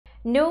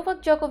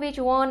Novak Djokovic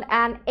won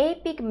an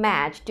epic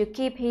match to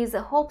keep his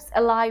hopes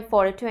alive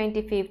for a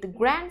 25th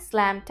Grand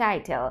Slam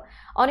title.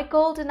 On a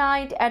cold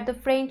night at the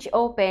French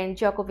Open,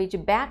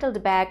 Djokovic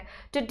battled back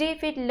to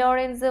defeat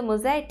Lorenzo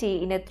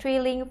Musetti in a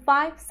thrilling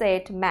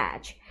 5-set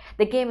match.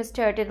 The game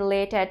started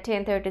late at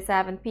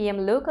 10:37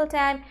 p.m. local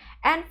time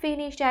and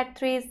finished at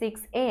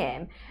 3:06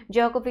 a.m.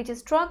 Djokovic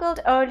struggled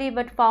early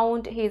but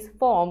found his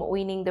form,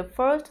 winning the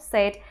first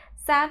set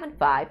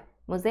 7-5.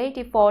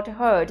 Musetti fought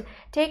hard,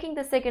 taking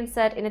the second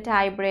set in a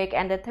tie-break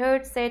and the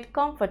third set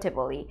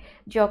comfortably.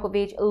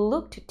 Djokovic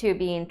looked to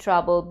be in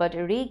trouble but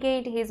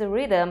regained his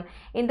rhythm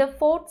in the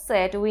fourth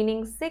set,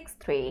 winning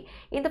 6-3.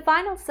 In the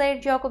final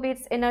set,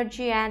 Djokovic's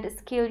energy and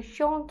skill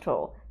shone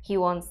through. He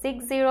won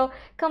 6-0,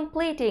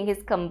 completing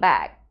his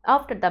comeback.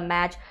 After the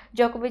match,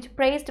 Djokovic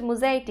praised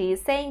Musetti,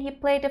 saying he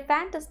played a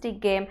fantastic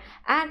game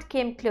and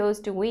came close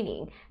to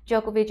winning.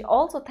 Djokovic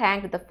also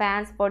thanked the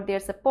fans for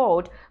their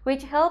support,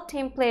 which helped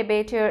him play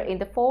better in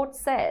the fourth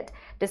set.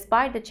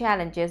 Despite the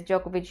challenges,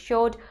 Djokovic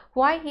showed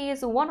why he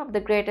is one of the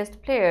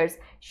greatest players,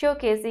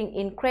 showcasing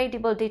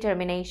incredible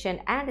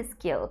determination and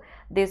skill.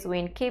 This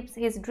win keeps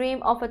his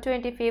dream of a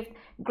 25th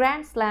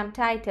Grand Slam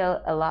title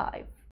alive.